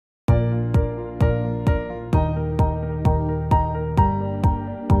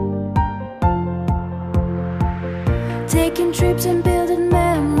taking trips and building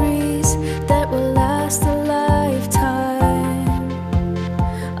memories that will last a lifetime.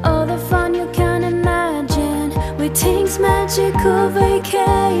 All the fun you can imagine with Tink's magical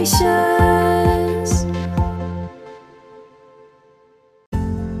vacations.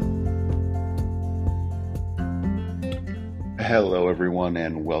 Hello everyone,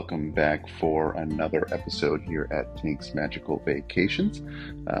 and welcome back for another episode here at Tink's Magical Vacations.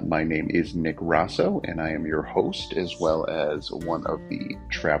 My name is Nick Rosso, and I am your host as well as one of the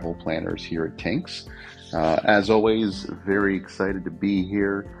travel planners here at Tink's. As always, very excited to be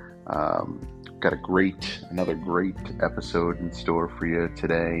here. Got another great episode in store for you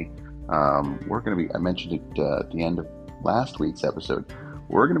today. We're going to be, I mentioned it at the end of last week's episode,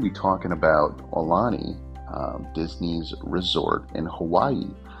 we're going to be talking about Aulani, Disney's resort in Hawaii.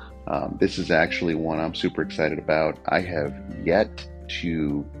 This is actually one I'm super excited about. I have yet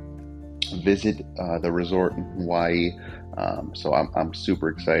to visit the resort in Hawaii, so I'm super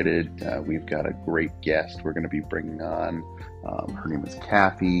excited. We've got a great guest we're going to be bringing on. Her name is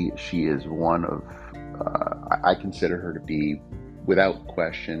Kathy. She is one of, I consider her to be, without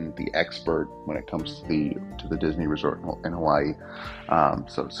question, the expert when it comes to the Disney resort in Hawaii.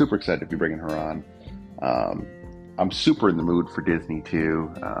 So super excited to be bringing her on. I'm super in the mood for Disney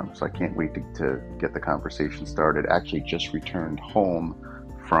too, so I can't wait to get the conversation started. Actually just returned home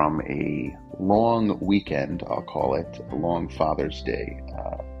from a long weekend, I'll call it, a long Father's Day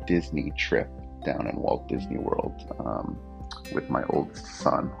Disney trip down in Walt Disney World with my oldest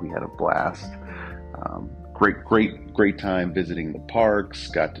son. We had a blast. Great time visiting the parks,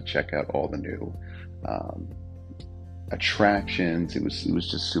 got to check out all the new attractions. It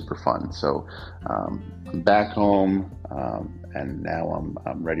was just super fun. So I'm back home, and now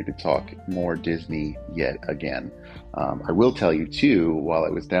I'm ready to talk more Disney yet again. I will tell you too, while I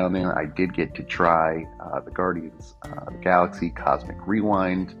was down there, I did get to try the Guardians of the Galaxy Cosmic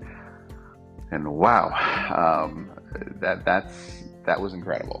Rewind, and wow, that was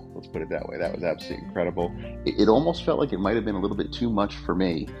incredible. Let's put it that way. That was absolutely incredible. It almost felt like it might have been a little bit too much for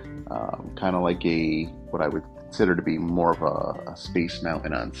me, kind of like what I would consider to be more of a Space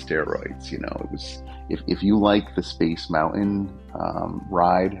Mountain on steroids. You know, it was, if you like the Space Mountain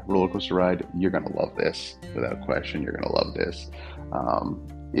roller coaster ride, you're gonna love this without question. You're gonna love this.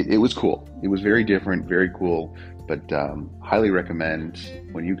 It was cool. It was very different, very cool. But highly recommend,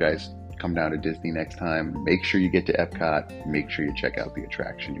 when you guys come down to Disney next time, make sure you get to Epcot. Make sure you check out the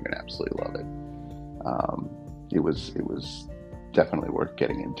attraction. You're gonna absolutely love it. It was definitely worth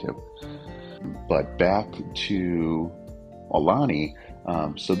getting into. But back to Aulani.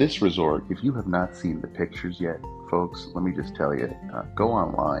 So this resort, if you have not seen the pictures yet, folks, let me just tell you, go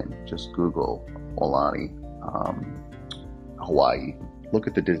online, just Google Aulani, Hawaii. Look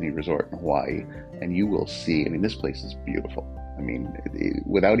at the Disney resort in Hawaii, and you will see, I mean, this place is beautiful. I mean,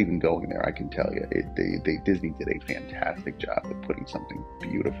 without even going there, I can tell you, Disney did a fantastic job of putting something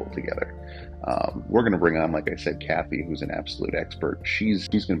beautiful together. We're going to bring on, like I said, Kathy, who's an absolute expert. She's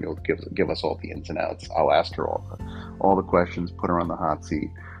going to be able to give us all the ins and outs. I'll ask her all the questions, put her on the hot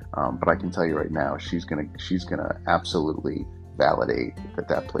seat. But I can tell you right now, she's gonna absolutely validate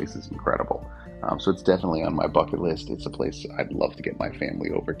that place is incredible. So it's definitely on my bucket list. It's a place I'd love to get my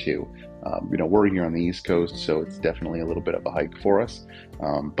family over to. We're here on the East Coast, so it's definitely a little bit of a hike for us.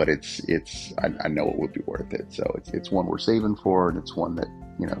 But I know it would be worth it. So it's one we're saving for, and it's one that,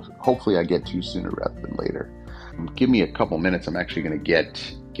 hopefully I get to sooner rather than later. Give me a couple minutes. I'm actually going to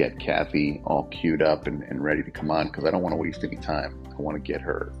get Kathy all queued up and ready to come on, because I don't want to waste any time. I want to get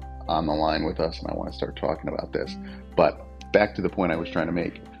her on the line with us, and I want to start talking about this. But back to the point I was trying to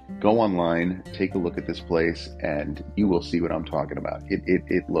make. Go online, take a look at this place, and you will see what I'm talking about.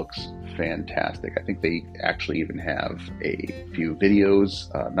 It looks fantastic. I think they actually even have a few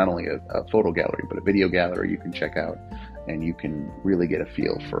videos, not only a photo gallery, but a video gallery you can check out, and you can really get a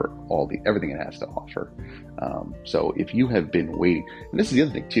feel for everything it has to offer. So if you have been waiting, and this is the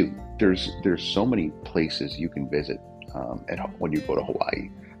other thing too, there's so many places you can visit when you go to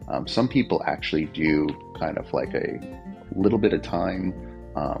Hawaii. Some people actually do kind of like a little bit of time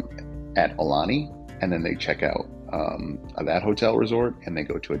at Aulani, and then they check out that hotel resort, and they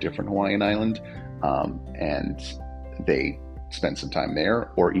go to a different Hawaiian island, and they spend some time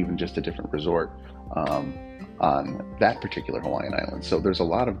there, or even just a different resort on that particular Hawaiian island. So there's a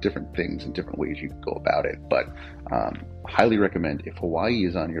lot of different things and different ways you can go about it, but highly recommend, if Hawaii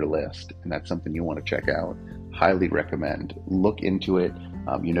is on your list and that's something you want to check out, highly recommend, look into it.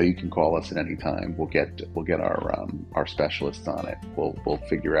 You can call us at any time. We'll get our specialists on it. We'll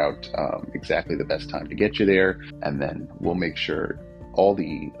figure out exactly the best time to get you there, and then we'll make sure all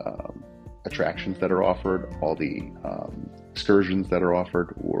the attractions that are offered, all the excursions that are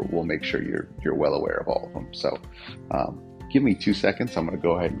offered. We'll make sure you're well aware of all of them. So give me 2 seconds. I'm going to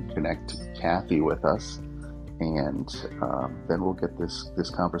go ahead and connect Kathy with us, and then we'll get this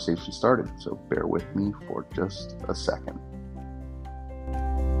conversation started. So bear with me for just a second.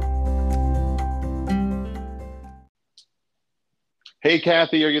 Hey,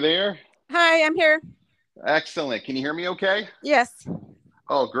 Kathy, are you there? Hi, I'm here. Excellent. Can you hear me okay? Yes.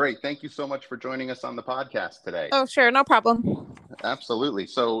 Oh, great. Thank you so much for joining us on the podcast today. Oh, sure. No problem. Absolutely.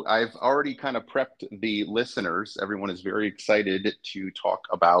 So I've already kind of prepped the listeners. Everyone is very excited to talk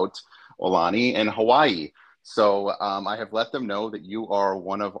about Aulani and Hawaii. So I have let them know that you are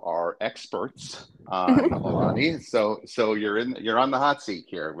one of our experts on Aulani. So you're on the hot seat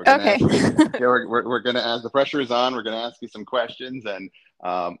here. We're gonna Okay. ask you, we're gonna ask, the pressure is on. We're gonna ask you some questions and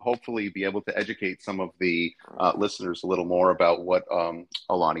hopefully be able to educate some of the listeners a little more about what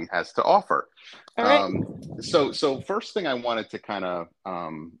Aulani has to offer. All right. So first thing I wanted to kind of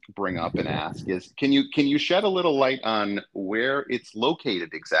bring up and ask is, can you shed a little light on where it's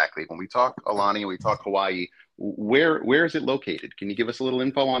located exactly? When we talk Aulani and we talk Hawaii, where is it located? Can you give us a little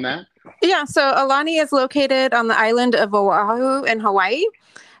info on that? Yeah. So Aulani is located on the island of Oahu in Hawaii.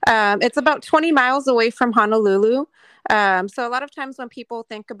 It's about 20 miles away from Honolulu. So a lot of times when people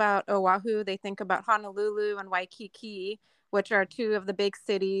think about Oahu, they think about Honolulu and Waikiki, which are two of the big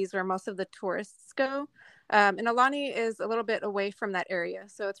cities where most of the tourists go. And Aulani is a little bit away from that area.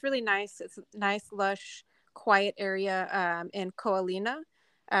 So it's really nice. It's a nice, lush, quiet area in Ko'olina.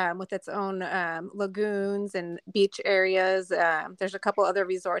 With its own lagoons and beach areas. There's a couple other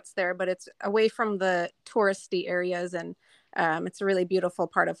resorts there, but it's away from the touristy areas, and it's a really beautiful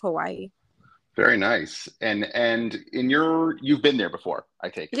part of Hawaii. Very nice. And you've been there before, I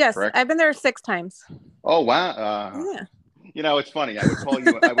take it, Yes, correct? I've been there 6 times. Oh, wow. Yeah. It's funny. I would call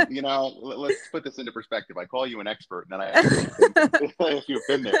you, let's put this into perspective. I call you an expert, and then I ask you if you've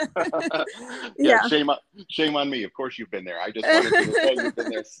been there. Yeah. Shame on me. Of course you've been there. I just wanted you to say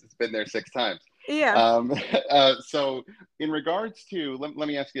you've been there 6 times. Yeah. So in regards to, let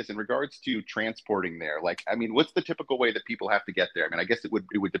me ask you this, in regards to transporting there, what's the typical way that people have to get there? I mean, I guess it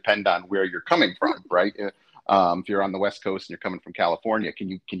would depend on where you're coming from, right? If you're on the West Coast and you're coming from California,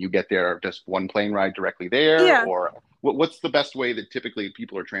 can you get there just one plane ride directly there? Yeah. Or what's the best way that typically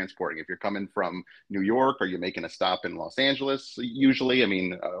people are transporting? If you're coming from New York, are you making a stop in Los Angeles usually? I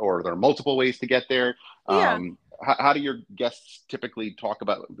mean, or are there multiple ways to get there? Yeah. How do your guests typically talk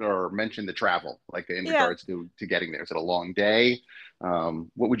about or mention the travel, like in regards to getting there? Is it a long day?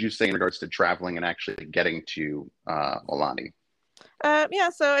 What would you say in regards to traveling and actually getting to Aulani?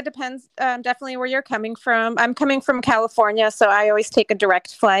 So it depends definitely where you're coming from. I'm coming from California, so I always take a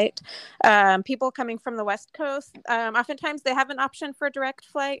direct flight. People coming from the West Coast, oftentimes they have an option for a direct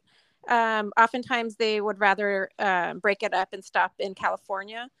flight. Oftentimes they would rather break it up and stop in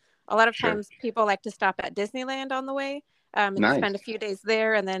California. A lot of Sure. times people like to stop at Disneyland on the way and Nice. spend a few days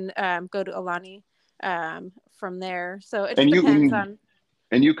there and then go to Aulani from there. So it And just you depends on.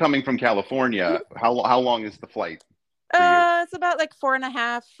 and you coming from California, how long is the flight for you? It's about like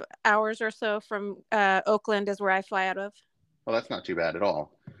 4.5 hours or so from Oakland is where I fly out of. Well, that's not too bad at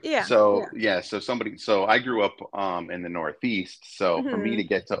all. Yeah. So so I grew up in the Northeast. So for me Mm-hmm. to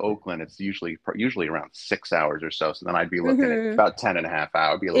get to Oakland, it's usually around 6 hours or so. So then I'd be looking at Mm-hmm. about 10 and a half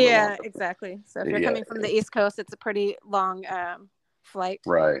hours, be a little bit Yeah, longer. exactly. So if you're Yeah, coming from the East Coast, it's a pretty long flight.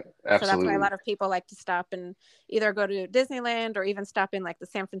 right. So that's why a Absolutely. lot of people like to stop and either go to Disneyland or even stop in like the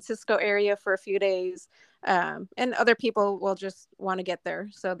San Francisco area for a few days. And other people will just want to get there.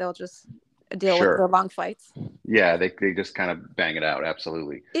 So they'll just deal with the Sure. long flights. Yeah, they just kind of bang it out.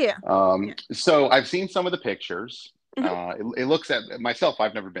 Absolutely. Yeah. Yeah. So I've seen some of the pictures. Mhm. It looks at myself.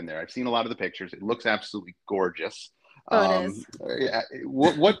 I've never been there. I've seen a lot of the pictures. It looks absolutely gorgeous. Oh, it is. Yeah,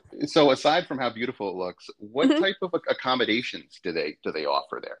 so aside from how beautiful it looks, what Mhm. type of accommodations do they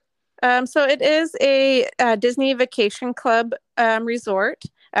offer there? So it is a Disney Vacation Club resort.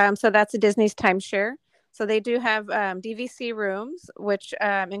 So that's a Disney's timeshare. So they do have DVC rooms, which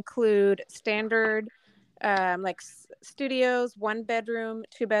include standard studios, 1 bedroom,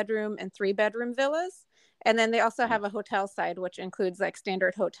 2 bedroom, and 3 bedroom villas. And then they also have a hotel side, which includes like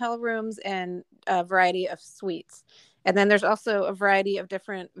standard hotel rooms and a variety of suites. And then there's also a variety of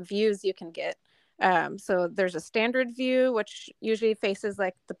different views you can get. So there's a standard view, which usually faces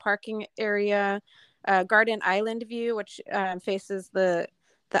like the parking area, Garden Island view, which faces the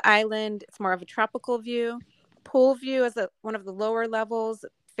island. It's more of a tropical view. Pool view is one of the lower levels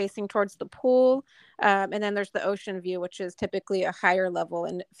facing towards the pool. And then there's the ocean view, which is typically a higher level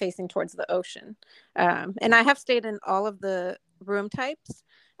and facing towards the ocean. And I have stayed in all of the room types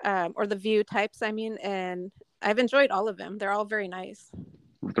or the view types, I mean, and I've enjoyed all of them. They're all very nice.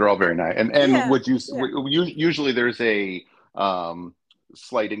 They're all very nice. And Yeah, would you yeah. usually there's a um,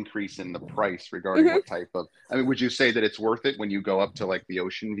 slight increase in the price regarding Hmm. what type of, I mean, would you say that it's worth it when you go up to like the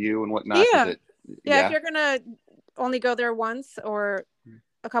ocean view and whatnot? Does Yeah, it, yeah. If yeah, you're gonna only go there once or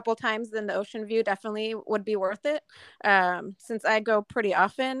a couple times, then the ocean view definitely would be worth it. Since I go pretty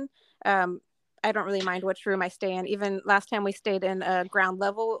often, um, I don't really mind which room I stay in. Even last time we stayed in a ground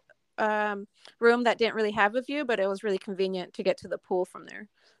level um, room that didn't really have a view, but it was really convenient to get to the pool from there.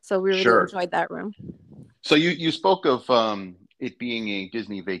 So we really sure. enjoyed that room. So you spoke of it being a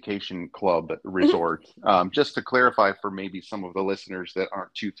Disney Vacation Club Mhm. resort. Just to clarify for maybe some of the listeners that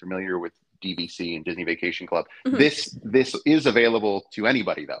aren't too familiar with DVC and Disney Vacation Club, Mhm. this is available to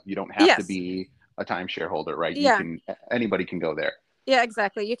anybody though. You don't have to Yes. be a timeshare holder, right? You Yeah. can Anybody can go there. Yeah,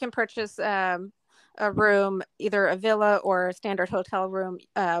 exactly. You can purchase a room, either a villa or a standard hotel room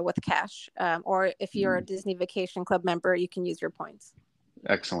with cash. Or if you're a Mm, Disney Vacation Club member, you can use your points.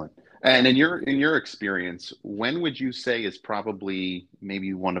 excellent. Yeah. And in your experience, when would you say is probably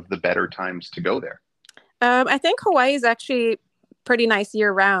maybe one of the better times to go there? I think Hawaii is actually pretty nice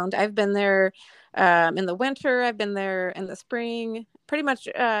year round. I've been there in the winter, I've been there in the spring. Pretty much,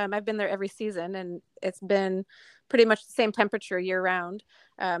 I've been there every season, and it's been pretty much the same temperature year round.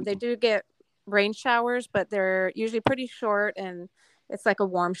 They do get rain showers, but they're usually pretty short, and it's like a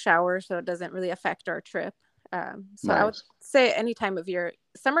warm shower, so it doesn't really affect our trip. So I would Nice. say any time of year.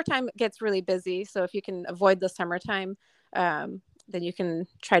 Summertime gets really busy, so if you can avoid the summertime, then you can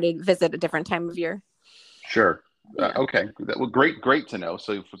try to visit a different time of year. Sure. Yeah. Okay. Well, great to know.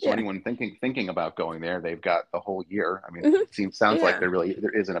 So Yeah. anyone thinking about going there, they've got the whole year. I mean, Hmm. it sounds like Yeah.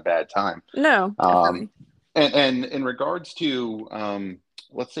 there isn't a bad time. No, Um, definitely. and in regards to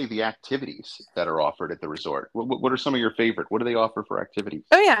let's say the activities that are offered at the resort, what are some of your favorite? What do they offer for activities?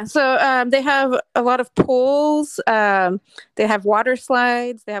 Oh yeah. So they have a lot of pools. They have water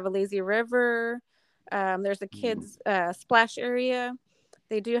slides. They have a lazy river. There's a Mm, kids splash area.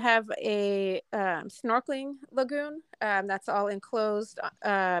 They do have a snorkeling lagoon that's all enclosed.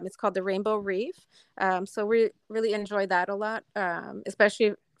 It's called the Rainbow Reef. So we really enjoy that a lot,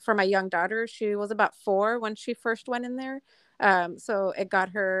 especially for my young daughter. She was about 4 when she first went in there. So it got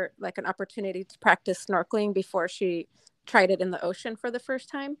her like an opportunity to practice snorkeling before she tried it in the ocean for the first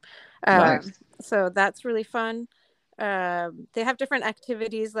time. nice. So that's really fun. They have different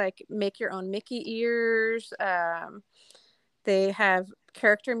activities like make your own Mickey ears. They have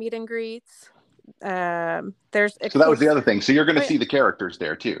character meet and greets. There's a So that was the kids. other thing. So you're going Oh to yeah, see the characters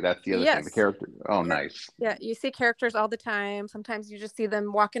there too. That's the other thing. The yes, character. Oh, yeah, nice. yeah. You see characters all the time. Sometimes you just see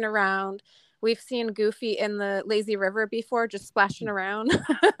them walking around. We've seen Goofy in the lazy river before, just splashing around.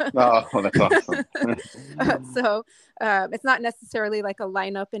 Oh, that's awesome. So it's not necessarily like a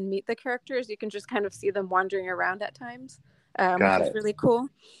line up and meet the characters. You can just kind of see them wandering around at times, which Got is it. really cool.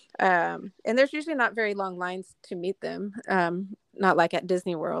 And there's usually not very long lines to meet them, not like at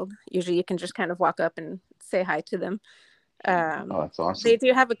Disney World. Usually you can just kind of walk up and say hi to them. Um, Oh, that's they awesome.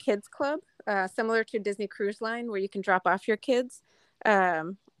 do have a kids club, similar to Disney Cruise Line, where you can drop off your kids.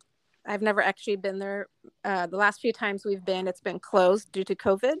 Um, I've never actually been there. The last few times we've been, it's been closed due to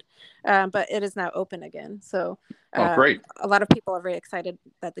COVID, but it is now open again. So Oh, great. a lot of people are very excited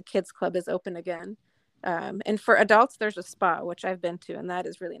that the kids club is open again. And for adults, there's a spa, which I've been to, and that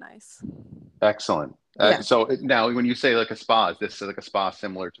is really nice. Excellent. Yeah. Now, when you say like a spa, is this like a spa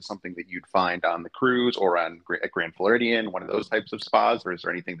similar to something that you'd find on the cruise or at Grand Floridian, one of those types of spas, or is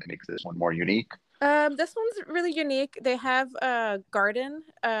there anything that makes this one more unique? This one's really unique. They have a garden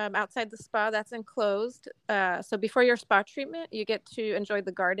outside the spa that's enclosed. So before your spa treatment, you get to enjoy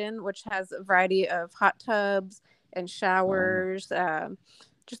the garden, which has a variety of hot tubs and Oh, showers.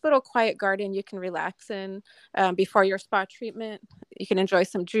 Just a little quiet garden you can relax in before your spa treatment. You can enjoy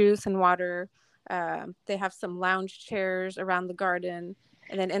some juice and water. They have some lounge chairs around the garden.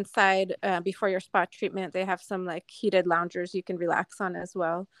 And then inside, before your spa treatment, they have some like heated loungers you can relax on as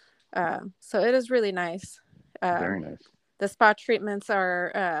well. So it is really nice. Um, very nice. the spa treatments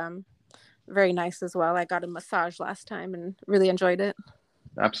are very nice as well. I got a massage last time and really enjoyed it.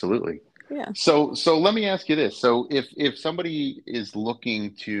 Absolutely. Yeah. So let me ask you this. So if somebody is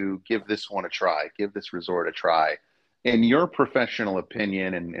looking to give this one a try, give this resort a try, in your professional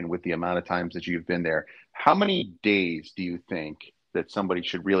opinion and with the amount of times that you've been there, how many days do you think that somebody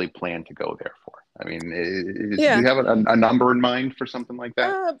should really plan to go there for? I mean, do Yeah. you have a number in mind for something like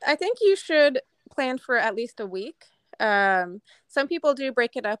that? I think you should plan for at least a week. Some people do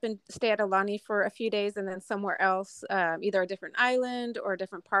break it up and stay at Aulani for a few days and then somewhere else, either a different island or a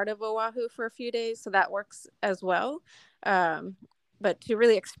different part of Oahu for a few days. So that works as well. Um, but to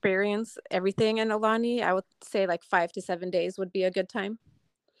really experience everything in Aulani, I would say like 5 to 7 days would be a good time.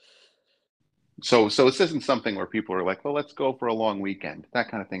 So this isn't something where people are like, well, let's go for a long weekend. That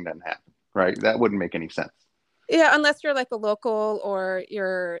kind of thing doesn't happen, right? That wouldn't make any sense. Yeah, unless you're like a local or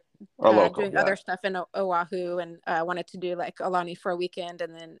you're Or local, doing got other it. stuff in Oahu and wanted to do like Aulani for a weekend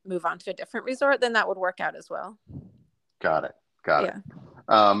and then move on to a different resort, then that would work out as well. Got it. Got it.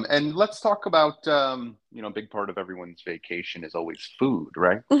 Yeah. And let's talk about, a big part of everyone's vacation is always food,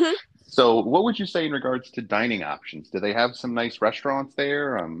 right? Hmm. So, what would you say in regards to dining options? Do they have some nice restaurants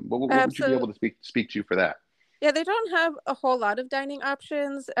there? What would you be So able to speak to for that? yeah, they don't have a whole lot of dining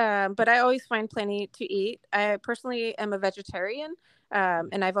options, but I always find plenty to eat. I personally am a vegetarian,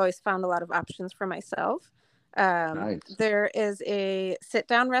 and I've always found a lot of options for myself. Nice. There is a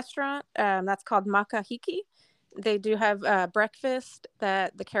sit-down restaurant that's called Makahiki. They do have breakfast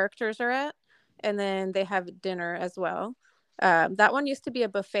that the characters are at, and then they have dinner as well. That one used to be a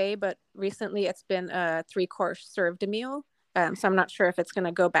buffet, but recently it's been a three-course served meal. So I'm not sure if it's going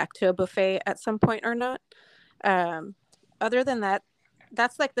to go back to a buffet at some point or not. Um, Other than that,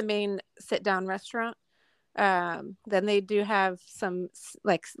 that's like the main sit down restaurant. Then they do have some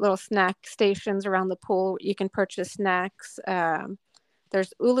like little snack stations around the pool. You can purchase snacks.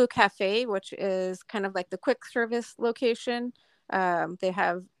 There's Ulu Cafe, which is kind of like the quick service location. They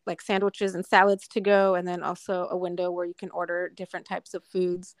have like sandwiches and salads to go, and then also a window where you can order different types of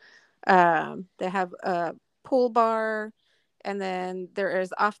foods. They have a pool bar, and then there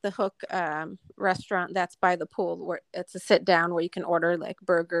is Off the Hook restaurant that's by the pool where it's a sit down where you can order like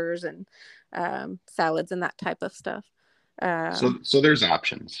burgers and salads and that type of stuff. So, Um, so there's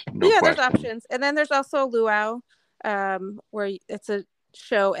options, no yeah, there's question. options, and then there's also Luau, where it's a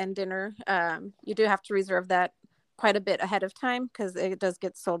show and dinner. You do have to reserve that quite a bit ahead of time because it does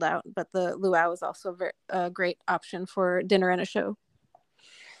get sold out. But the Luau is also a great option for dinner and a show.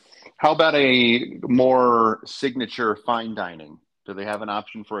 How about a more signature fine dining? Do they have an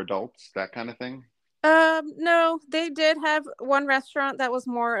option for adults, that kind of thing? No, they did have one restaurant that was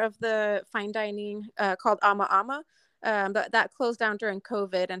more of the fine dining, called Ama Ama, but that closed down during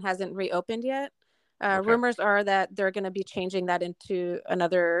COVID and hasn't reopened yet. Okay, Rumors are that they're going to be changing that into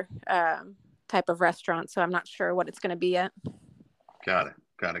another type of restaurant, so I'm not sure what it's going to be yet. got it,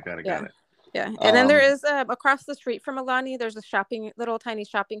 got it, got it, got Yeah, it. yeah. And then there Um, is across the street from Alani, there's a little tiny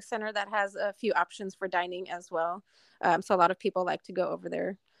shopping center that has a few options for dining as well. So a lot of people like to go over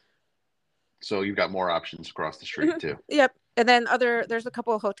there. so you've got more options across the street Mhm. too. Yep. And then there's a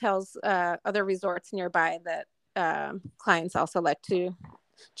couple of hotels, other resorts nearby that clients also like to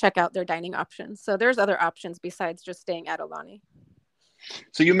check out their dining options. So there's other options besides just staying at Aulani.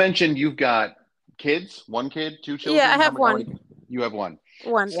 So you mentioned you've got kids, one kid, two Yeah, I children. have How many? one. You have one.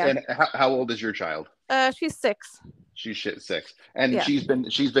 One, yeah. And how old is your child? She's 6. She's shit six, and Yeah. she's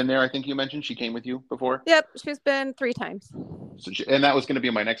been there. I think you mentioned she came with you before. Yep. She's been 3 times. And that was going to be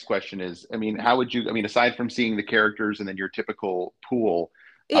my next question is, I mean, how would you, I mean, aside from seeing the characters and then your typical pool,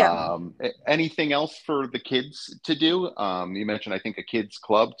 Yep. anything else for the kids to do? You mentioned, I think, a kids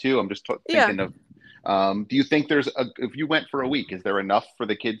club too. I'm just Yeah. thinking of, do you think if you went for a week, is there enough for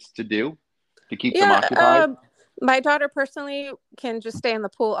the kids to do to keep them Yeah. occupied? My daughter personally can just stay in the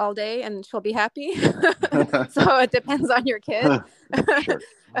pool all day and she'll be happy. So it depends on your kid.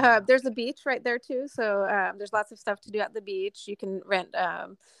 Sure. There's a beach right there too, so there's lots of stuff to do at the beach. You can rent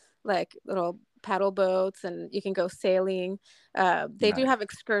like little paddle boats, and you can go sailing. They do Nice. have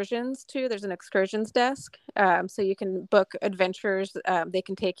excursions too. There's an excursions desk, so you can book adventures. They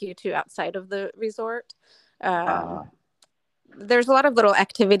can take you to outside of the resort. Um, Uh, there's a lot of little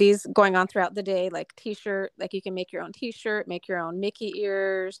activities going on throughout the day, like t-shirt, like you can make your own t-shirt, make your own Mickey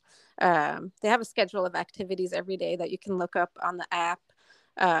ears. They have a schedule of activities every day that you can look up on the app,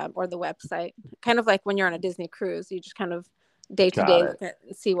 or the website, kind of like when you're on a Disney cruise. You just kind of day to got day it. look at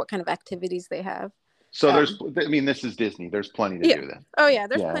and see what kind of activities they have. So um, I mean, this is Disney. There's plenty to yeah. do then. Oh yeah,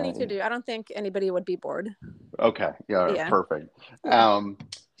 there's Yeah. plenty to do. I don't think anybody would be bored. Okay. Yeah. Yeah. Perfect. Yeah. Um,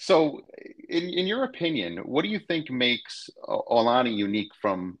 so, in your opinion, what do you think makes Aulani unique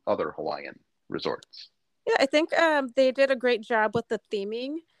from other Hawaiian resorts? Yeah, I think they did a great job with the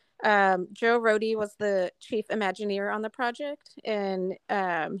theming. Joe Rohde was the chief Imagineer on the project, and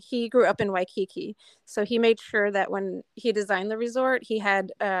he grew up in Waikiki. So he made sure that when he designed the resort, he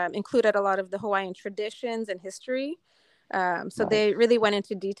had included a lot of the Hawaiian traditions and history. So they Nice. really went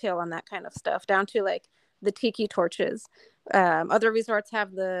into detail on that kind of stuff, down to like the tiki torches. Other resorts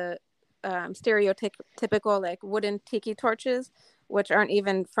have the stereotypical like wooden tiki torches, which aren't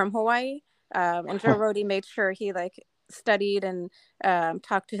even from Hawaii. And Joe Rohde made sure he like studied and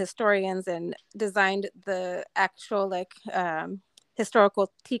talked to historians and designed the actual like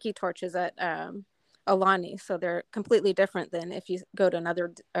historical tiki torches at Aulani. So they're completely different than if you go to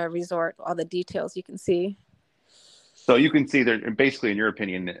another resort, all the details you can see. So you can see there, basically, in your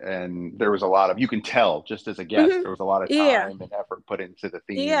opinion, and there was a lot of, you can tell just as a guest, Hmm. there was a lot of Yeah. time and effort put into the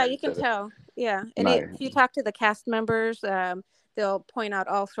theme Yeah, and you can to the, tell. Yeah. And nice. if you talk to the cast members, they'll point out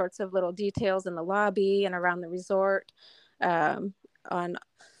all sorts of little details in the lobby and around the resort, um, on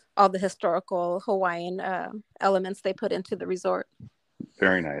all the historical Hawaiian elements they put into the resort.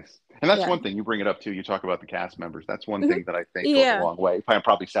 Very nice. And that's Yeah. one thing you bring it up too. You talk about the cast members. That's one Hmm. thing that I think goes a Yeah. long way.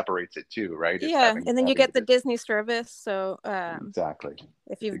 Probably separates it too, right? Is Yeah. And then you having get the the Disney. Disney service. So Exactly.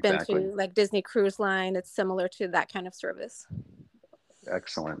 if you've been Exactly. to like Disney Cruise Line, it's similar to that kind of service.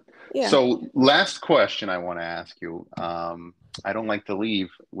 Excellent. Yeah. So last question I want to ask you. I don't like to leave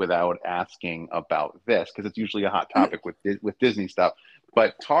without asking about this because it's usually a hot topic with Disney stuff.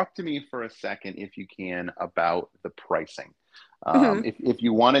 But talk to me for a second, if you can, about the pricing. Hmm. If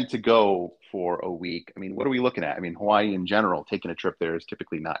you wanted to go for a week, I mean, what are we looking at? I mean, Hawaii in general, taking a trip there is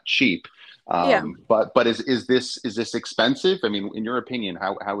typically not cheap. Yeah. But is this expensive? I mean, in your opinion,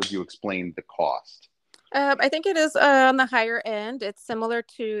 how would you explain the cost? I think it is on the higher end. It's similar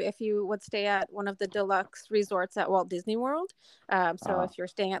to if you would stay at one of the deluxe resorts at Walt Disney World. So Uh, if you're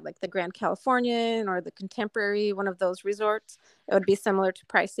staying at like the Grand Californian or the Contemporary, one of those resorts, it would be similar to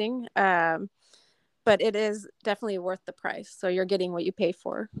pricing. But it is definitely worth the price. So you're getting what you pay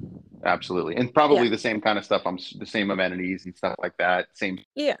for. Absolutely, and Yeah. probably the same kind of stuff. The same amenities and stuff like that. Same,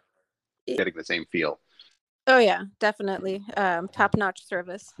 Yeah. getting the same feel. Oh, yeah, definitely. Top-notch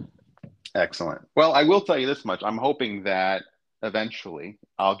service. Excellent. Well, I will tell you this much. I'm hoping that eventually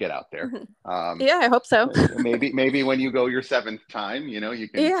I'll get out there. Mhm. Um, Yeah, I hope so. maybe when you go your seventh time, you can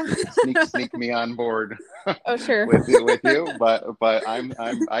Yeah. sneak me on board Oh, sure. with you. But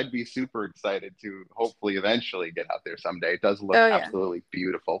I'd be super excited to hopefully eventually get out there someday. It does look Oh, yeah. absolutely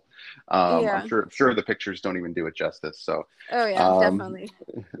beautiful. I'm Yeah. sure the pictures don't even do it justice. So, Oh, yeah, um, definitely.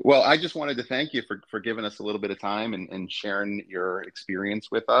 well, I just wanted to thank you for giving us a little bit of time and sharing your experience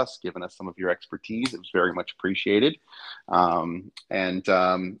with us, giving us some of your expertise. It was very much appreciated.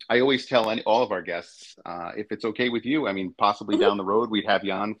 I always tell all of our guests, if it's okay with you, I mean, possibly Mhm. down the road, we'd have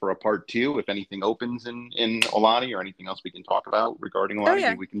you on for a part two. If anything opens in Aulani or anything else we can talk about regarding Oh, Aulani, yeah,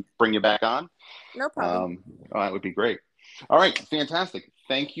 maybe we can bring you back on. no problem. That would be great. All right, fantastic.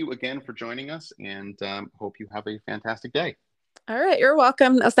 Thank you again for joining us, and hope you have a fantastic day. All right, you're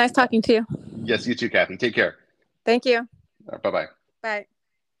welcome. It was nice talking to you. Yes, you too, Kathy. Take care. Thank you. Bye-bye. Bye.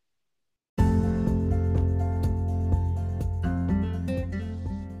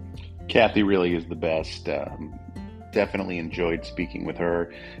 Kathy really is the best. Definitely enjoyed speaking with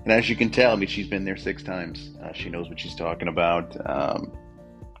her. And as you can tell, I mean, she's been there 6 times. She knows what she's talking about.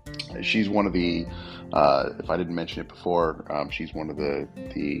 She's one of the, if I didn't mention it before, she's one of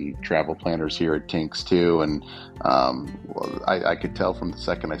the travel planners here at Tinks too. And I could tell from the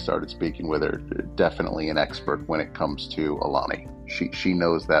second I started speaking with her, definitely an expert when it comes to Aulani. She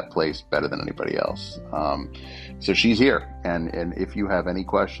knows that place better than anybody else. So she's here. And if you have any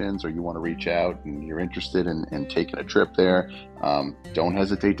questions or you want to reach out and you're interested in taking a trip there, don't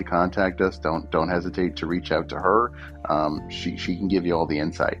hesitate to contact us. Don't hesitate to reach out to her. She can give you all the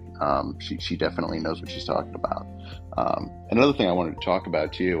insight. She definitely knows what she's talking about. Another thing I wanted to talk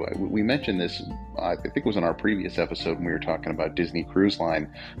about too, we mentioned this, I think it was in our previous episode when we were talking about Disney Cruise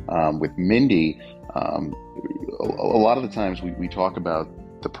Line with Mindy. A lot of the times we talk about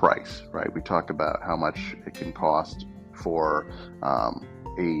the price, right? We talk about how much it can cost for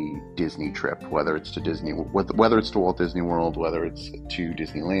a Disney trip, whether it's to Disney, whether it's to Walt Disney World, whether it's to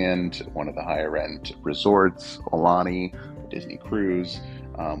Disneyland, one of the higher end resorts, Aulani, Disney Cruise.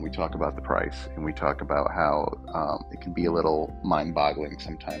 We talk about the price, and we talk about how it can be a little mind-boggling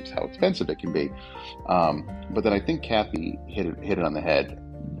sometimes how expensive it can be. But then I think Kathy hit it on the head.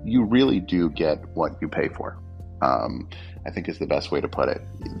 You really do get what you pay for. I think is the best way to put it.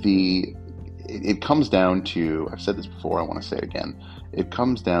 It comes down to, I've said this before, I want to say it again, it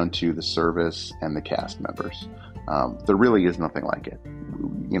comes down to the service and the cast members. There really is nothing like it.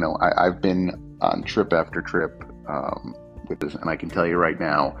 I've been on trip after trip with this, and I can tell you right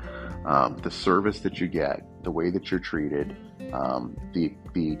now, the service that you get, the way that you're treated,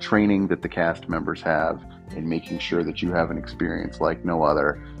 the training that the cast members have in making sure that you have an experience like no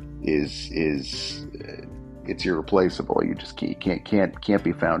other is it's irreplaceable. You just can't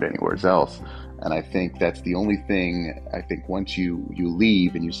be found anywhere else. And I think that's the only thing. I think once you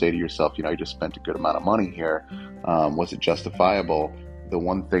leave and you say to yourself, I just spent a good amount of money here. Was it justifiable? The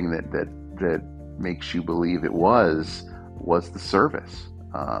one thing that makes you believe it was the service.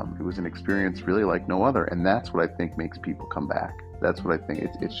 It was an experience really like no other, and that's what I think makes people come back. That's what I think.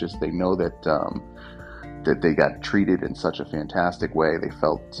 It's just they know that that they got treated in such a fantastic way. They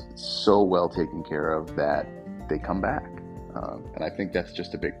felt so well taken care of that they come back. And I think that's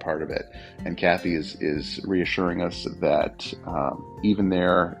just a big part of it. And Kathy is reassuring us that even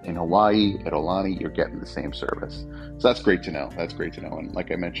there in Hawaii, at Aulani, you're getting the same service. So that's great to know. That's great to know. And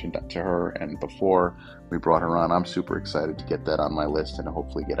like I mentioned to her and before we brought her on, I'm super excited to get that on my list and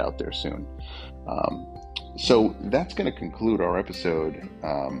hopefully get out there soon. So that's going to conclude our episode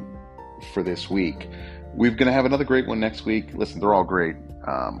for this week. We're going to have another great one next week. Listen, they're all great.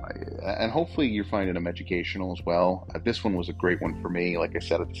 And hopefully you're finding them educational as well. This one was a great one for me. Like I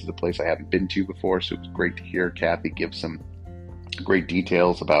said, this is a place I haven't been to before, so it was great to hear Kathy give some great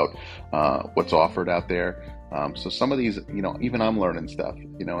details about what's offered out there. So some of these, even I'm learning stuff,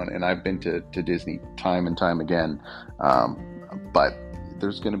 and I've been to Disney time and time again, but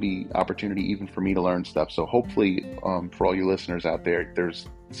there's going to be opportunity even for me to learn stuff. So hopefully for all you listeners out there,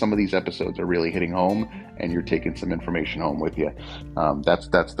 some of these episodes are really hitting home and you're taking some information home with you.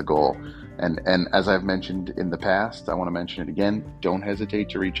 That's the goal. And as I've mentioned in the past, I want to mention it again. Don't hesitate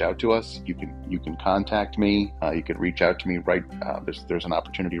to reach out to us. You can contact me. You can reach out to me right. There's an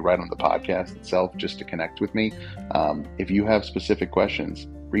opportunity right on the podcast itself just to connect with me. If you have specific questions,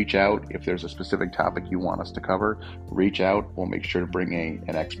 reach out. If there's a specific topic you want us to cover, reach out. We'll make sure to bring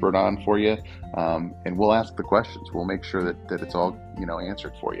an expert on for you, and we'll ask the questions. We'll make sure that it's all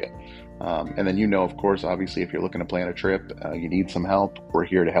answered for you. And then of course, obviously, if you're looking to plan a trip, you need some help, we're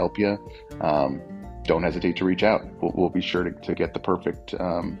here to help you. Don't hesitate to reach out. We'll be sure to get the perfect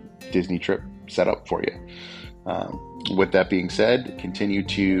Disney trip set up for you. With that being said, continue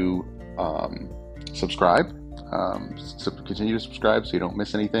to subscribe. Continue to subscribe so you don't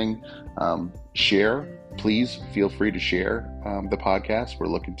miss anything. Share. Please feel free to share the podcast. We're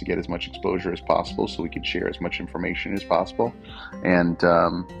looking to get as much exposure as possible so we can share as much information as possible. And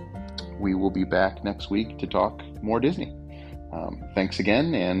we will be back next week to talk more Disney. Thanks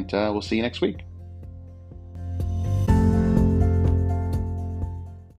again, and we'll see you next week.